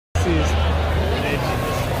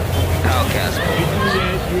POWCAST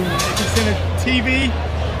SPORTS. It's in a TV. Here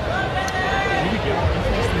we go. If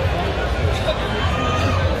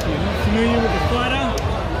you're not familiar with the fighter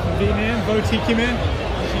from Vietnam, Hoan Kiem,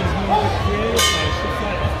 she's more of a creative, so she'll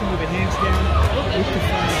fight often with her hands down, look to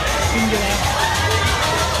fight singular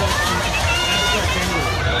shots from abstract angles.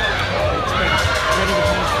 I expect Gretel De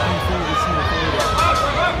Paz to come forward with some authority.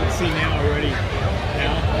 Let's see now already.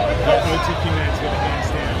 Now, Hoan Kiem's got her hands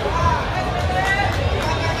down.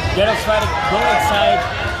 Gretel's trying to go inside,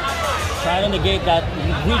 trying to negate that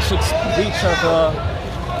reach circle.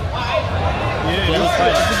 Yeah, it's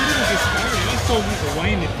a bit of a disparity. I saw with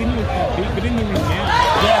Wayne, it didn't look that big, but in the ring now.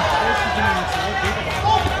 Yeah.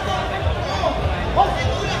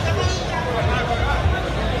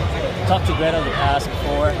 Talked to Gretel De Paz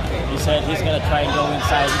before. He said he's going to try and go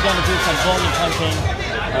inside. He's going to do some volume punching.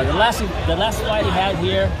 The last fight he had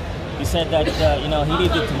here, he said that you know, he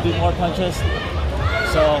needed to do more punches.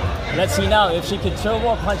 So let's see now if she can throw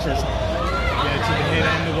more punches. Yeah, to the head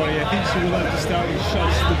and the body. I think she will have to start with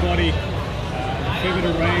shots to the body, fair bit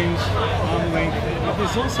of range, arm length. But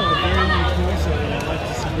there's also a very long torso that I'd like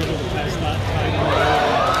to see Gretel De Paz start cutting more.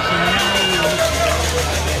 So now we look at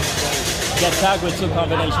Get tagged with two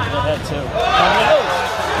combinations to the head too.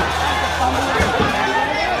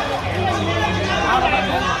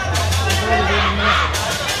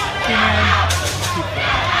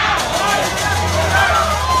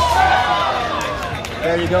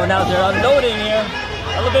 There you go. Now they're unloading here.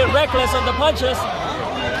 A little bit reckless on the punches.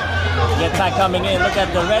 Get tag coming in. Look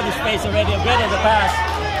at the reddish face already of Gretel De Paz.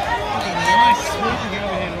 nice sweeping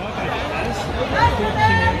overhand right there.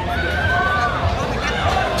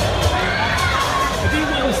 I think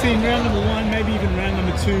what we've seen round number 1, maybe even round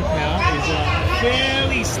number 2 now, is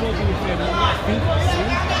fairly sloppy with their ball. I think we'll see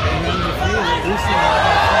in round number 3. We'll see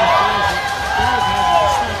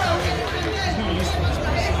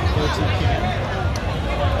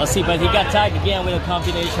Let's see, but he got tagged again with a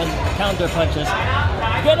combination counter punches.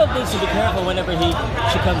 Gretel needs to be careful whenever she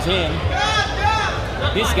comes in.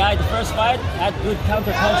 This guy, the first fight, had good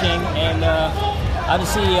counter punching, and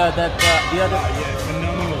obviously that the other. Yeah,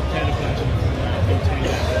 phenomenal counter punching.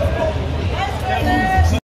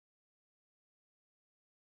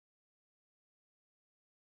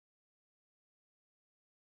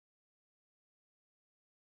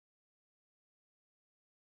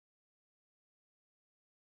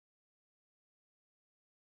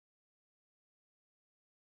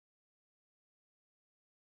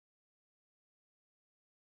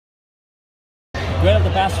 Gretel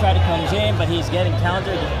De Paz strategy comes in, but he's getting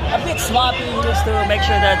countered. A bit sloppy. He needs to make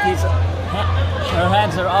sure that her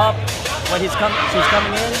hands are up when she's coming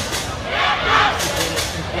in.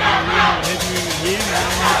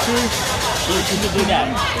 She should do that.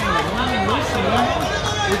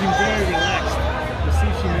 Looking very relaxed. We'll see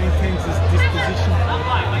if she maintains this disposition.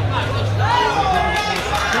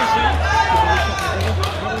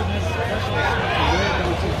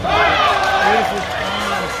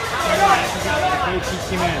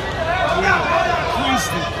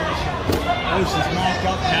 Constant pressure. Oh, she's marked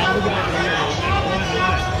up now. Look at that.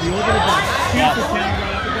 The orbital box. Beautiful counter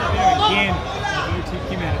right up there again. Hoan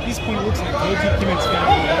Kiem. At this point, it looks like Hoan Kiem's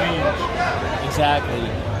found the range. Exactly.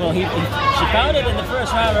 Well, she found it in the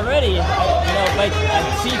first round already. You know, but I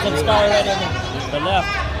see some scar already on the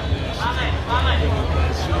left.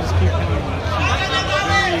 She just keeps coming back.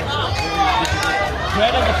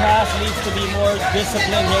 Gretel De Paz needs to be more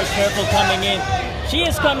disciplined here, careful coming in. She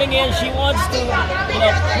is coming in, she wants to, you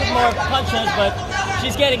know, put more punches, but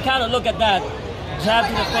she's getting countered. Look at that. Jab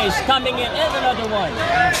to the face, coming in, and another one.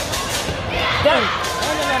 Then,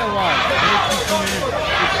 and another one.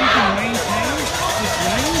 If she can maintain this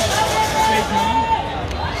range,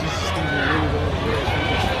 she's going to be really well here.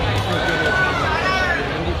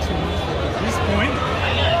 A little too much at this point.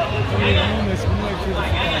 Almost midway through the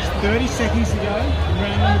fight. 30 seconds to go in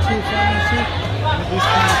round number 2 of fight number 2. And at this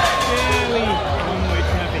point, fairly one-way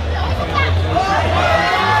traffic.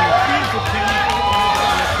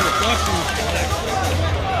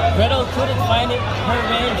 Gretel couldn't find her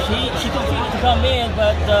range. She continued to come in,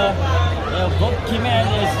 but you know, Hoan Kiem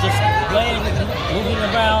is just playing, moving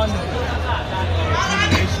around.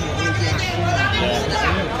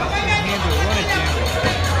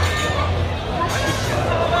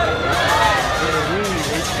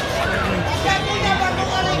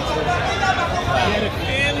 He had a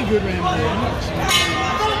fairly good round one.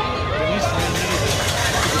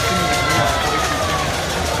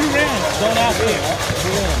 Two rounds. Don't ask me.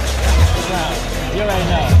 Good round. You already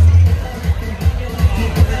know.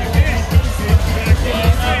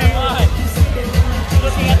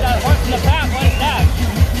 Looking at that horse in the back. What is that?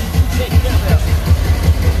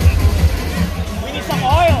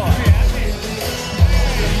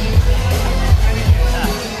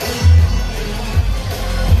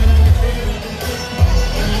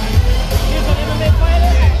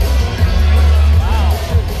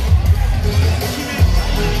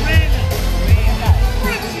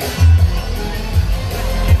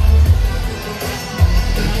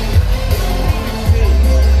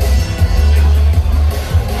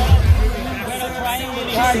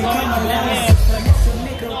 really hard going to the hand.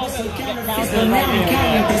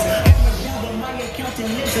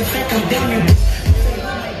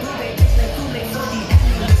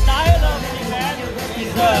 The style of the man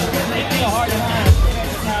is making a hard time.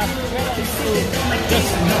 Just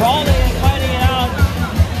crawling and fighting it out.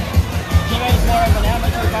 Kiem is more of an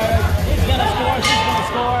amateur fighter. He's gonna score, she's gonna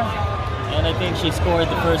score. And I think she scored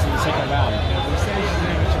the first and the second round.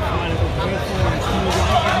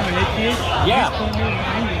 Yeah.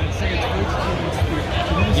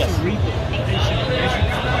 Yes.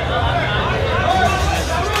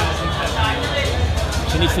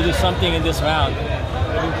 She needs to do something in this round.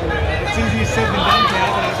 It's easier said than done to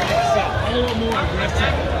have it. A lot more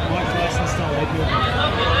aggressive, Mike Tyson style head movement.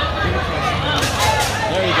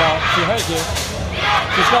 There you go. She heard you.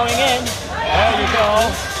 She's going in. There you go.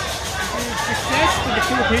 Success for the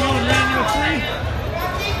Filipino in round number 3.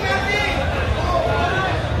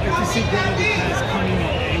 You can see Gretel De Paz coming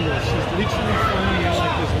at angle. She's literally flying out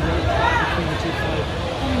like there's a rope between the two fighters.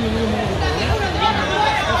 Coming a little more to the left,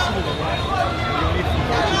 especially to the right. Away from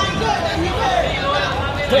there's that again.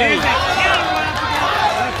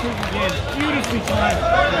 Beautifully timed.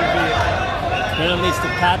 Gretel needs to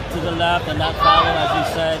pat to the left and not follow, as you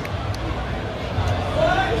said.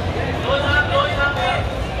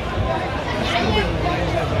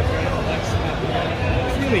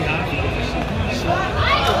 It's really hard.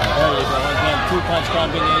 There you go. Again, 2-punch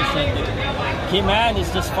combination. Kiem is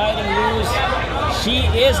just fighting loose. She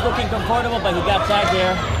is looking comfortable, but he got tagged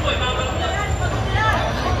there.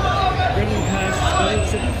 Gretel De Paz, she's going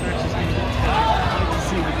to get tagged. I like to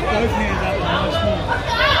see with both hands up much more.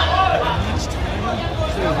 Much tighter.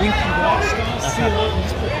 Sort of winky right style. See a lot in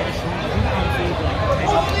this preparation. Winky forward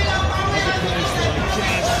like as opposed to like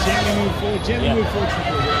just gently move forward. Gently move forward to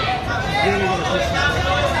the right. She's really got to push the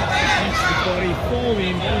punch the body, fall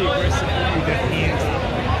in, be aggressive with the hands up.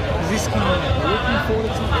 Because this kind of walking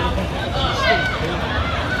forward, it's not walking forward.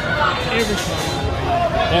 Every time.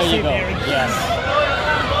 There you go. Yes.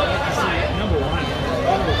 Number 1.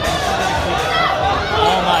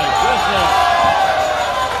 Oh my goodness.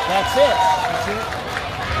 That's it. That's it.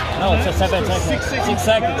 No, it's a 7 seconds. 6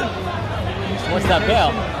 seconds. What's that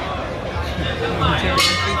bell?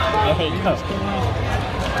 There you go.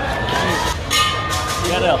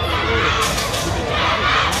 Get up.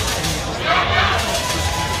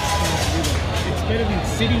 It's better than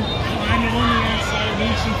sitting kind of on the outside,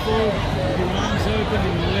 reaching forward with your arms open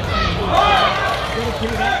and your left hand. You've got to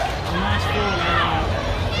put it up and march forward.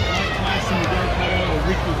 Mike Tyson, the Gretel De Paz, or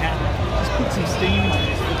Ricky Hatton. Just put some steam into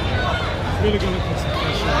this. It's really got to put some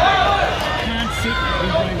pressure on. Can't sit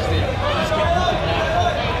mid-range there. Just get hooked at that.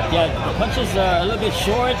 Yeah, the punches are a little bit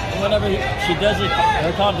short whenever she does it.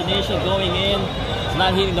 Her combination going in, it's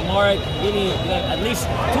not hitting the mark. Hitting at least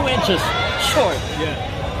 2 inches short. Yeah,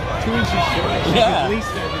 2 inches short. Yeah. At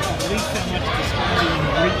least that much disparity in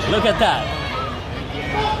reach. Look at that.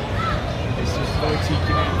 This is Hoan Kiem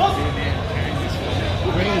carrying this one.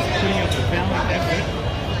 Gretel's putting up a valiant effort,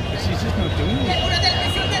 but she's just not doing it.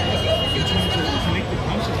 In terms of connected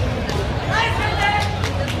punches.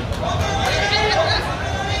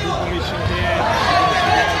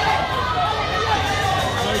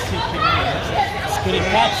 Good at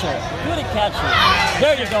catcher. Good at catcher.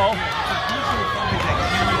 There you go.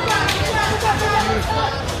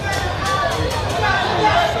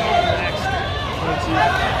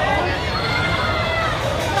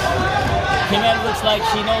 Kiem looks like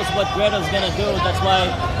she knows what Gretel's gonna do. That's why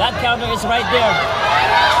that counter is right there.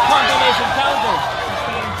 Combination counter.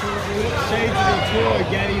 Shades of the tour,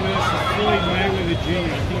 Gaddy versus Floyd Mayweather Jr.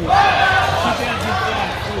 I think it was 2005.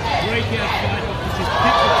 It was a breakout fight, which is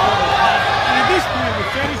picked apart. And at this point, with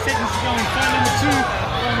 30 seconds to go in fight number 2,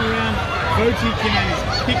 final round, Hoan Kiem is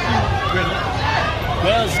picking Gretel.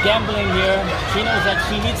 Gretel's gambling here. She knows that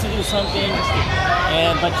she needs to do something,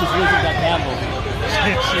 but she's losing that gamble.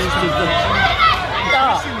 She's too good.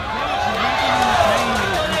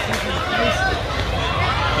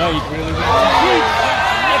 There you really well.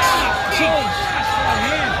 Exchange.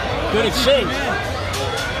 Good exchange.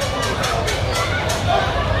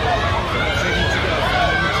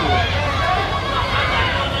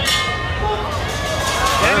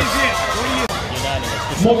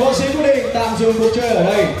 Một con sĩ quyết định tạm dừng cuộc chơi ở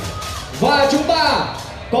đây và chúng ta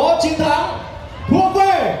có chiến thắng thuộc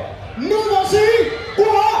về nữ võ sĩ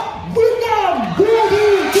của Việt Nam,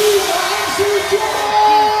 Gretel De Paz.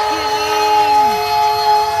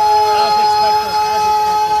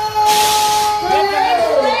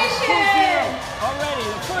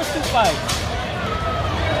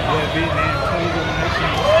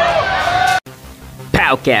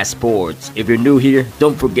 POWCAST Sports. If you're new here,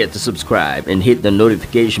 don't forget to subscribe and hit the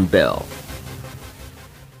notification bell.